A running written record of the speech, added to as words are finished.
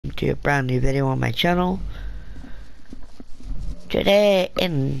to a brand new video on my channel. Today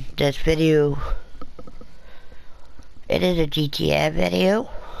in this video, it is a GTA video,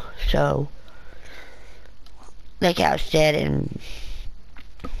 so like I said in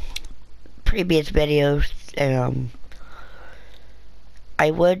previous videos,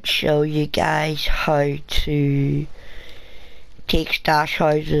 I would show you guys how to take stash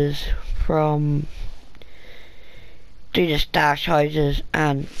houses through the stash houses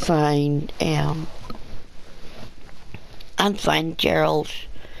and find Gerald's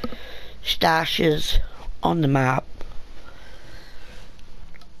stashes on the map.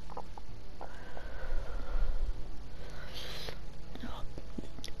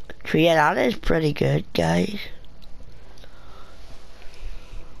 So yeah, that is pretty good, guys.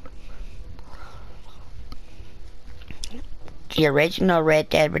 The original Red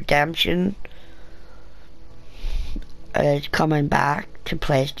Dead Redemption is coming back to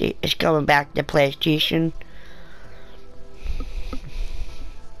PlayStation. It's coming back to PlayStation.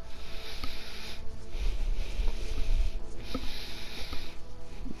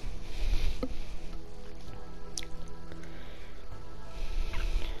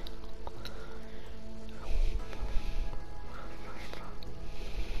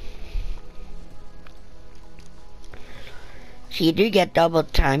 So you do get double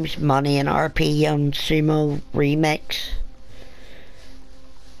times money in RP on Sumo Remix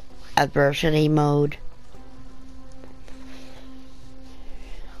Adversity mode.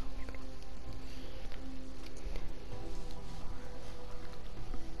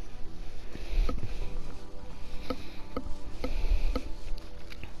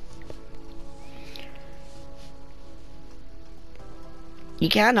 You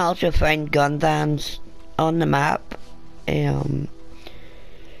can also find gun vans on the map.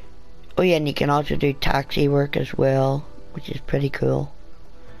 Oh yeah, and you can also do taxi work as well, which is pretty cool.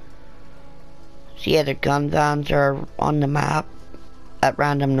 So yeah, the gun vans are on the map at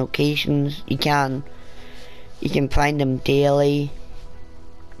random locations. You can find them daily.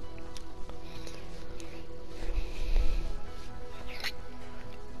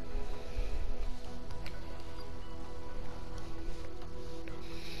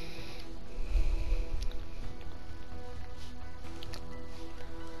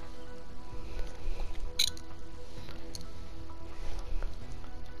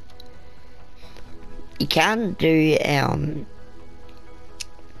 You can do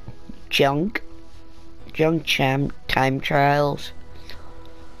junk time trials.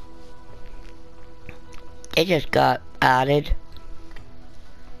 It just got added.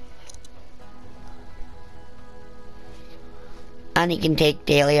 And you can take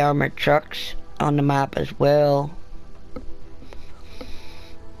daily armored trucks on the map as well.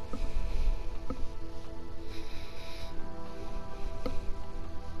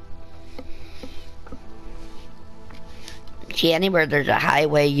 See, anywhere there's a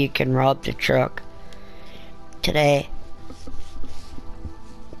highway, you can rob the truck today.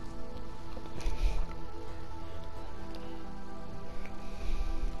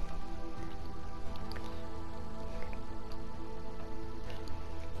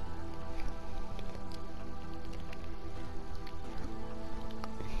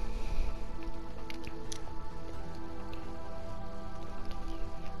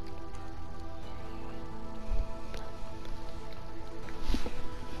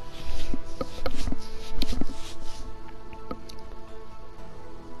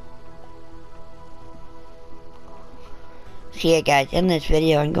 So yeah guys, in this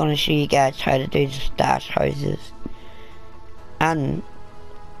video I'm going to show you guys how to do the stash houses and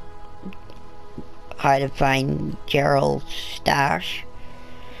how to find Gerald's stash.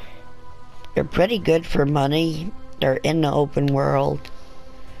 They're pretty good for money. They're in the open world.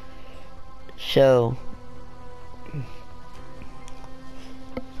 So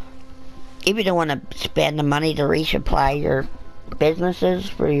if you don't want to spend the money to resupply your businesses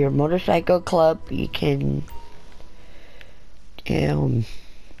for your motorcycle club, you can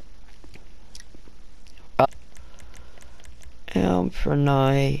for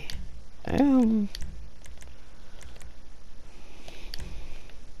now, an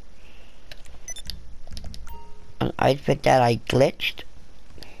outfit that I glitched.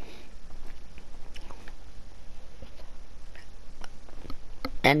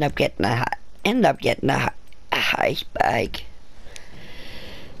 End up getting a heist bag.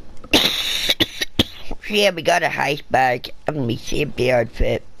 Yeah, we got a heist bag and we saved the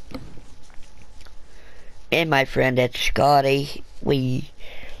outfit. And my friend at Scotty, we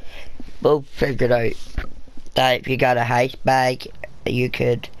both figured out that if you got a heist bag, you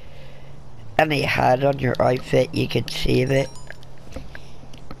could, and you had it on your outfit, you could save it.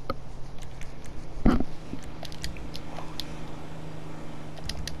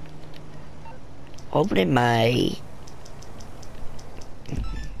 hopefully my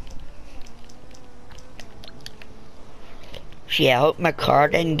I hope my car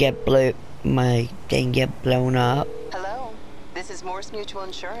didn't get blown up. Hello, this is Morse Mutual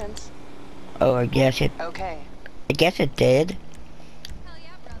Insurance. Oh, I guess it Okay. did. Hell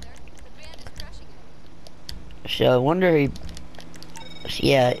yeah, brother. The band is crushing it. So I wonder if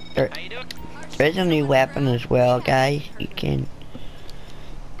yeah, there's a new weapon as well, guys. You can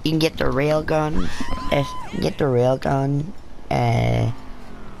get the railgun. Get the railgun.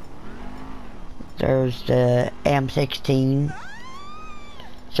 There's the M16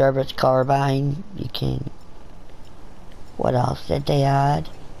 service carbine. You can. What else did they add?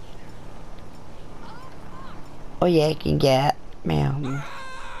 Oh yeah, you can get you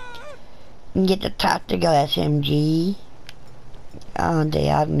can get the tactical SMG. And they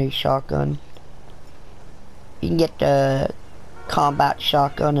add a new shotgun. You can get the combat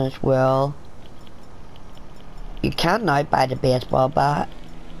shotgun as well. You can now buy the baseball bat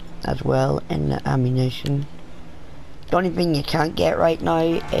as well and the ammunition. The only thing you can't get right now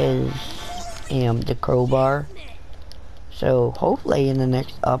is the crowbar. So hopefully in the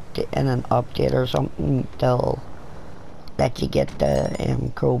next update, in an update or something, they'll let you get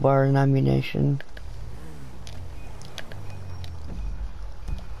the crowbar and ammunition.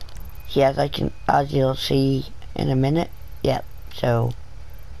 Yes, as you'll see in a minute. Yep. So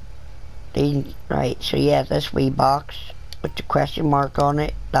right. So yeah, this wee box with the question mark on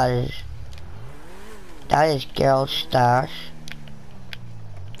it. That is girl's stash.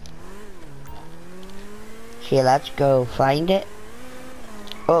 See, let's go find it.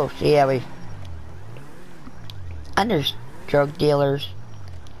 Oh, see, yeah, and there's drug dealers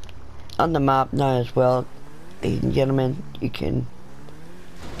on the map now as well, ladies and gentlemen. You can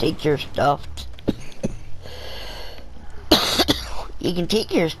take your stuff. You can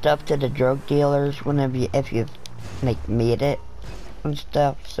take your stuff to the drug dealers if you've like made it and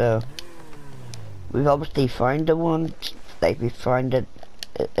stuff. So we've obviously found the one. Like we found it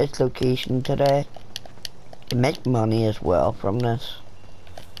at its location today. You make money as well from this.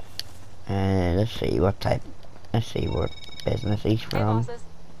 And let's see what business he's from. Hey bosses,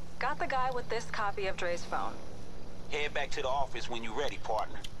 got the guy with this copy of Dre's phone. Head back to the office when you're ready,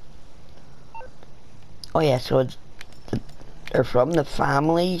 partner. Oh yeah, so they're from the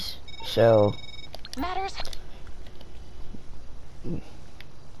families, so Matters.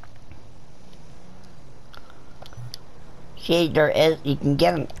 see, you can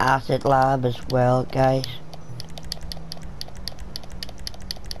get an acid lab as well, guys.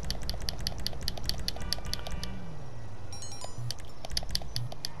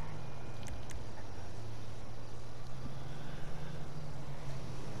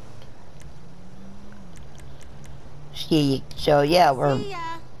 See, so yeah,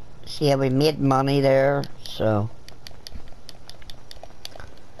 we made money there, so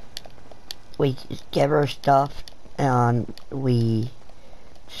we just gave her stuff and we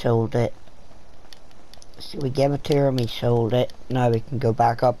sold it. So we gave it to her and we sold it. Now we can go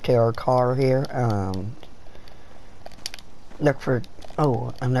back up to our car here and look for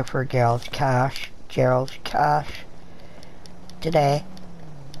Gerald's cash today.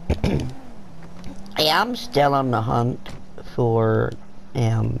 I am still on the hunt for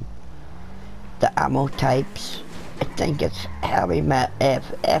the ammo types. I think it's heavy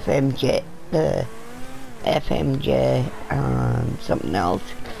FMJ, the FMJ and something else.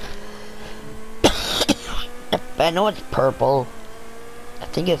 I know it's purple. I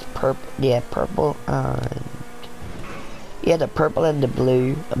think it's purple. Yeah, purple and yeah, the purple and the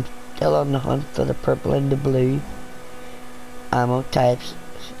blue. I'm still on the hunt for the purple and the blue ammo types.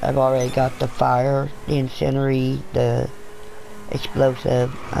 I've already got the fire, the incendiary, the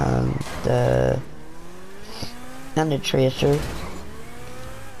explosive, and the tracer.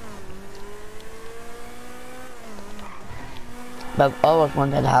 But I've always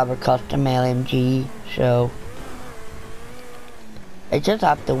wanted to have a custom LMG, so I just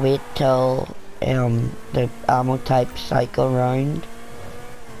have to wait till the ammo type cycle around.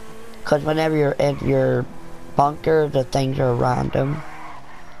 Cause whenever you're in your bunker, the things are random.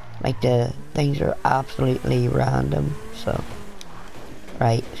 Like the things are absolutely random. So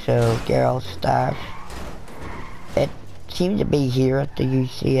right, so Gerald's stash. It seemed to be here at the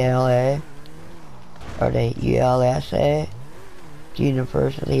UCLA or the ULSA,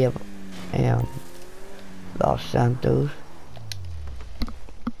 University of Los Santos.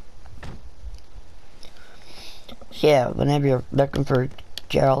 So yeah, whenever you're looking for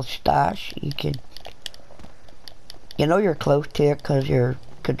Gerald's stash, you know you're close to it because your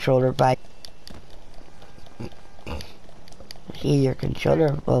controller by. See, your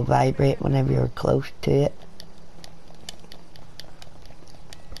controller will vibrate whenever you're close to it.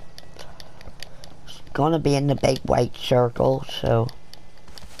 It's gonna be in the big white circle, so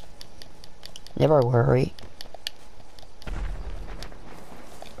never worry.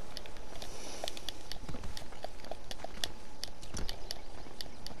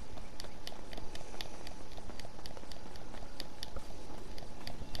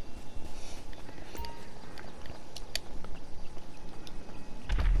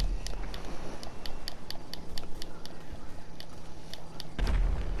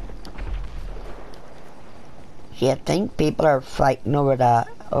 See, I think people are fighting over that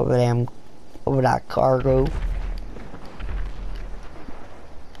cargo.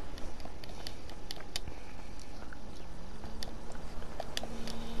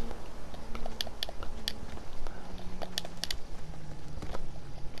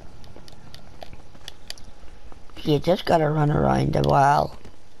 You just gotta run around a while.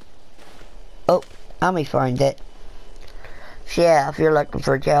 Oh, Amy found it. So yeah, if you're looking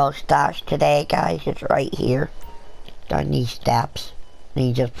for Gerald's stash today, guys, it's right here. Down these steps. And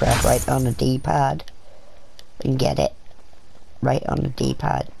you just press right on the D-pad and get it. Right on the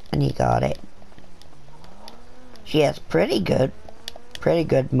D-pad, and you got it. So yeah, it's pretty good. Pretty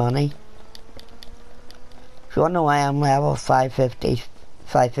good money. If you wanna know why I'm level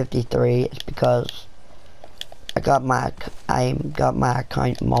 553, it's because I got my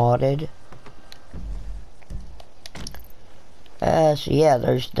account modded. So yeah,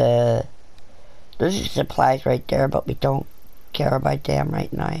 there's the supplies right there, but we don't care about them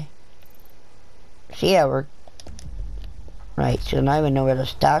right now. So yeah, we're right. So now we know where the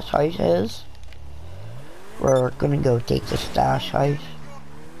stash house is. We're gonna go take the stash house.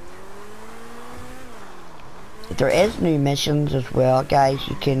 There is new missions as well, guys.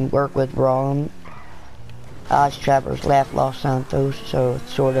 You can work with Ron as Trevor's left Los Santos, so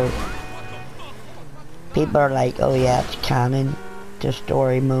it's sort of, people are like, oh yeah, it's canon to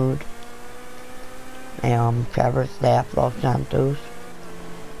story mode. Trevor's left Los Santos.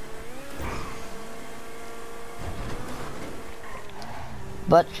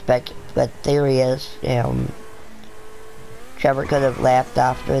 But theory is, Trevor could have left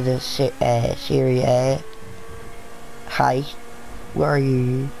after the Syria heist, where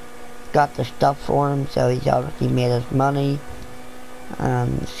you got the stuff for him, so he's obviously made his money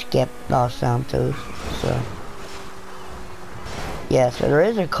and skipped Los Santos. So yeah, so there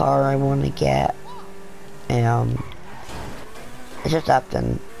is a car I want to get. It's just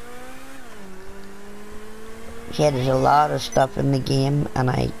often, yeah, there's a lot of stuff in the game and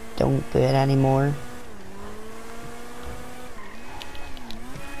I don't do it anymore.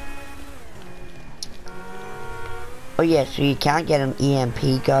 Oh yeah, so you can't get an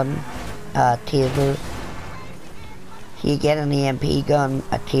EMP gun, taser. So you get an EMP gun,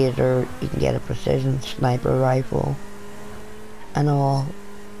 a taser, you can get a precision sniper rifle, and all.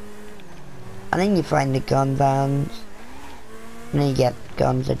 And then you find the gun vans, and then you get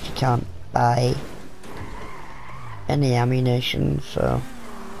guns that you can't buy, and the ammunition, so.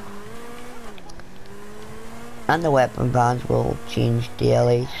 And the weapon vans will change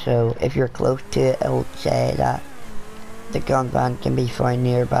daily, so if you're close to it, it will say that the gun van can be found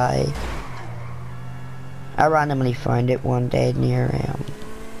nearby. I randomly found it one day near,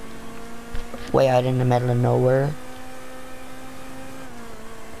 way out in the middle of nowhere.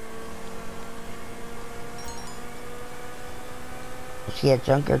 See a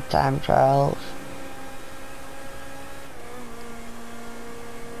Junker time trials.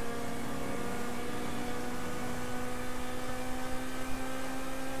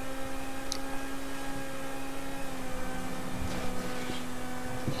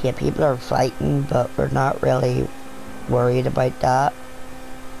 Yeah, people are fighting, but we're not really worried about that.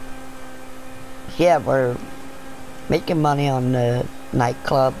 Yeah, we're making money on the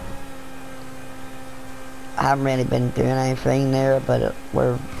nightclub. I haven't really been doing anything there, but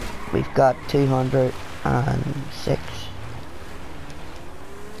we've got 206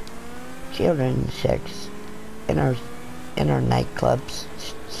 in our nightclubs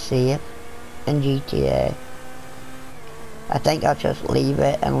safe in GTA. I think I'll just leave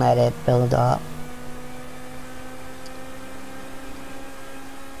it and let it build up.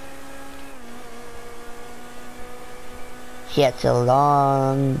 Yeah, it's a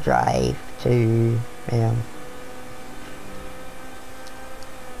long drive to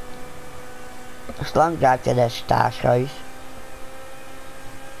it's a long drive to the stash house.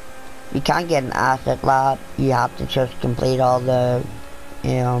 You can't get an asset lab, you have to just complete all the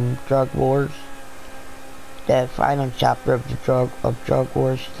drug wars. The final chapter of the Drug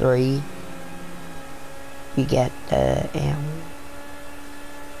Wars 3. You get the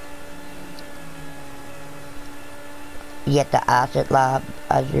you get the asset lab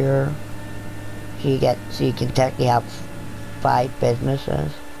as your, so you can technically have 5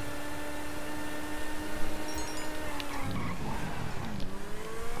 businesses.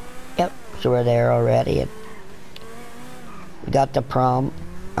 Yep, so we're there already. We got the prom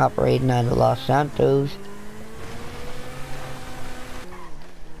operating out of Los Santos.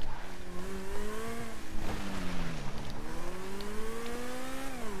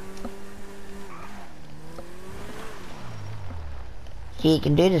 So you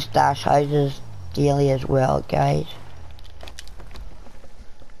can do the stash houses daily as well, guys.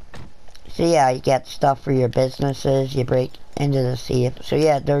 So yeah, you get stuff for your businesses, you break into the safe. So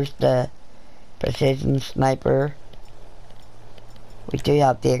yeah, there's the precision sniper. We do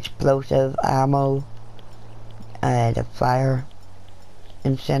have the explosive ammo, the fire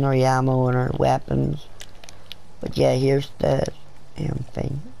incendiary ammo in our weapons. But yeah, here's the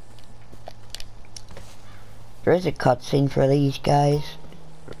thing. There is a cutscene for these guys,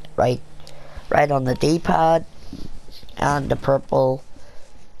 right on the D-pad, and the purple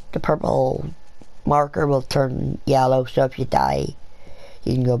marker will turn yellow. So if you die,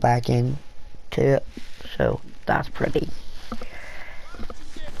 you can go back in to it. So that's pretty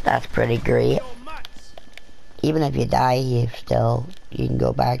great. Even if you die, you can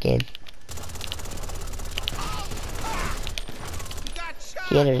go back in.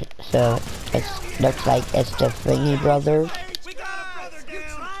 Yeah, so it looks like it's the Thingy Brothers. We got a brother down. You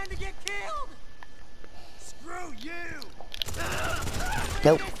trying to get killed? Screw you.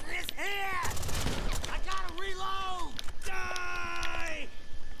 Nope. His head. I gotta reload. Die.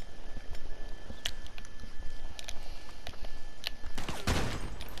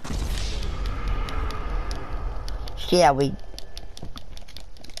 So yeah, we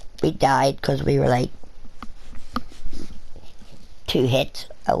died because we were like 2 hits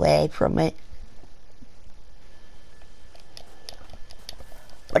away from it.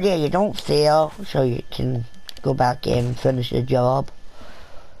 But yeah, you don't fail, so you can go back in and finish the job.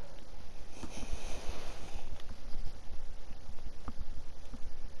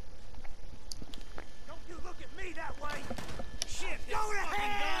 Don't you look at me that way. Shit, go to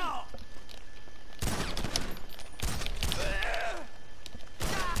hell.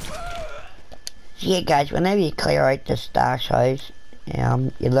 So yeah, guys, whenever you clear out the stash house,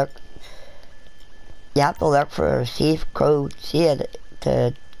 you have to look for a safe code. See it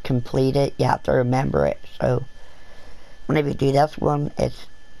to complete it. You have to remember it. So whenever you do this one, it's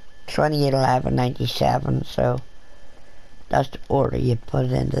 281197. So that's the order you put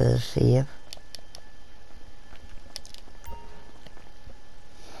it into the safe.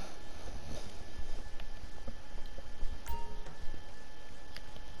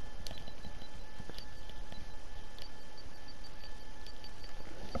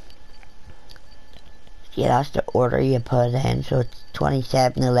 Yeah, that's the order you put in, so it's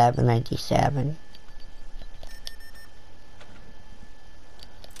 271197.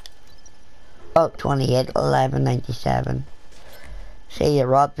 Oh, 281197. So you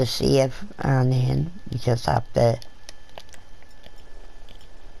rob the safe, and then you just have to...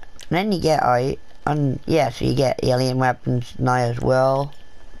 And then you get out, and yeah, so you get alien weapons now as well.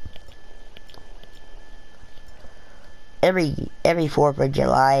 Every 4th of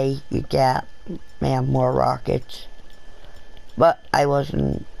July, you get more rockets. But I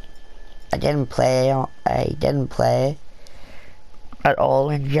didn't play at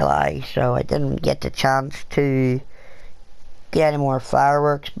all in July, so I didn't get the chance to get any more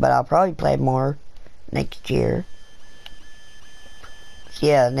fireworks, but I'll probably play more next year. So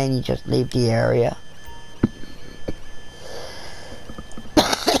yeah, and then you just leave the area.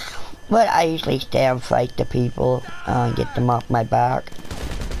 But I usually stay and fight the people and get them off my back.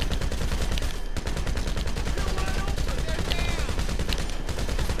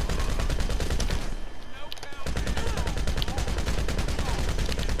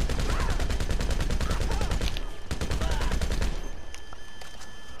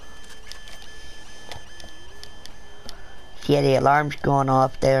 Yeah, the alarm's going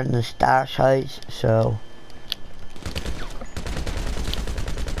off there in the stash house, so...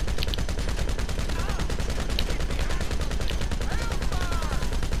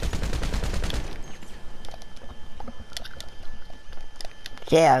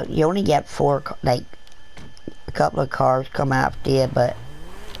 Yeah, you only get 4, like, a couple of cars come after you, but...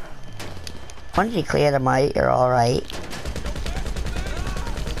 once you clear them out, you're alright.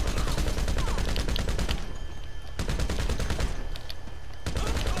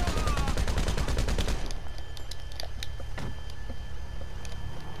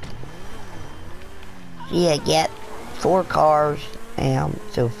 Yeah, get 4 cars,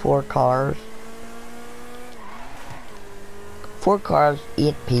 so 4 cars. 4 cars,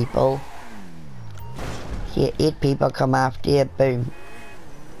 8 people. See, 8 people come after you, boom.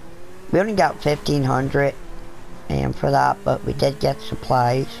 We only got 1,500 for that, but we did get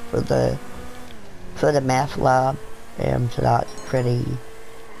supplies for the meth lab, so that's pretty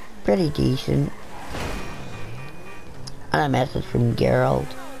decent. And a message from Gerald.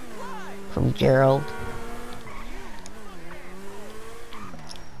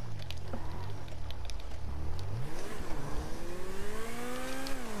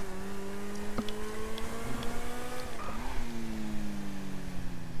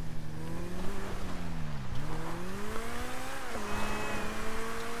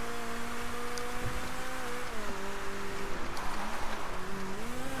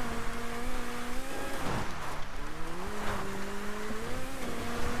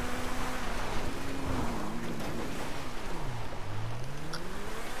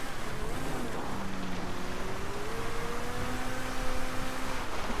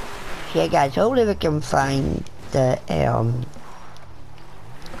 Yeah, guys, hopefully we can find the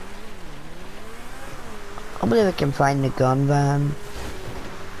gun van.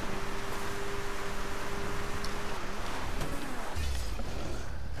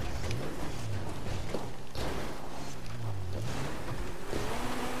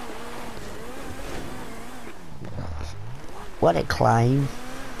 What a climb.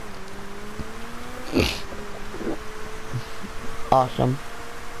 Awesome.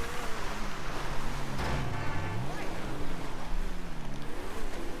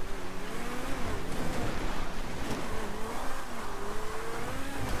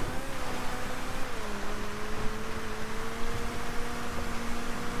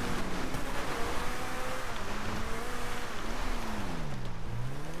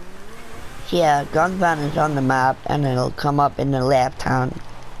 Yeah, gun van is on the map, and it'll come up in the left hand,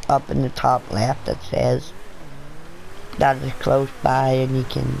 up in the top left. That says that is close by, and you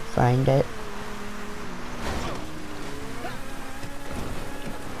can find it.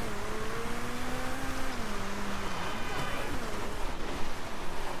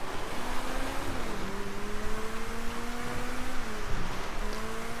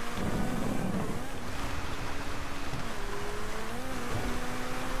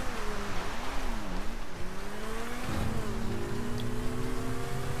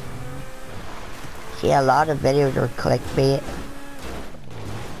 See, a lot of videos are clickbait.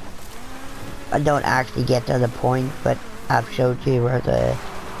 I don't actually get to the point, but I've showed you where the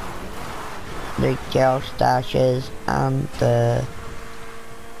jail stash is and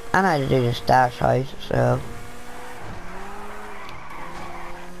how to do the stash house, so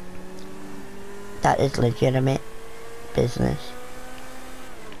that is legitimate business.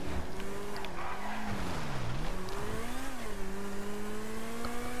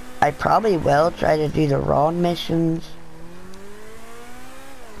 I probably will try to do the Ron missions.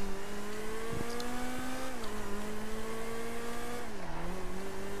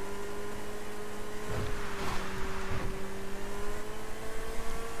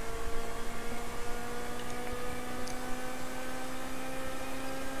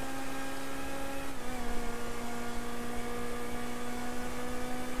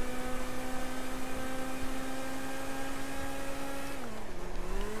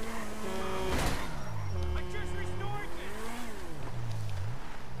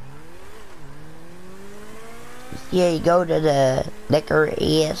 Yeah, you go to the Liquor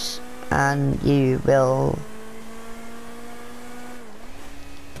Ace and you will,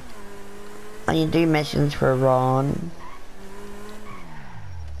 and you do missions for Ron.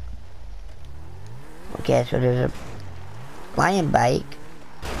 Okay, so there's a flying bike,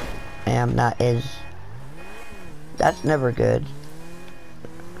 and that's never good.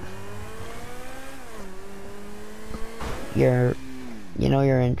 You know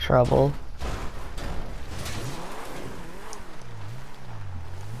you're in trouble.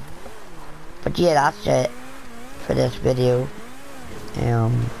 But yeah, that's it for this video.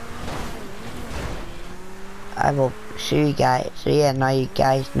 I will show you guys. So yeah, now you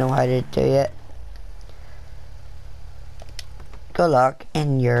guys know how to do it. Good luck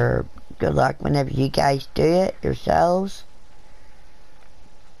whenever you guys do it yourselves.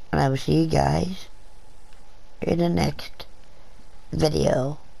 And I will see you guys in the next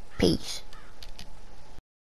video. Peace.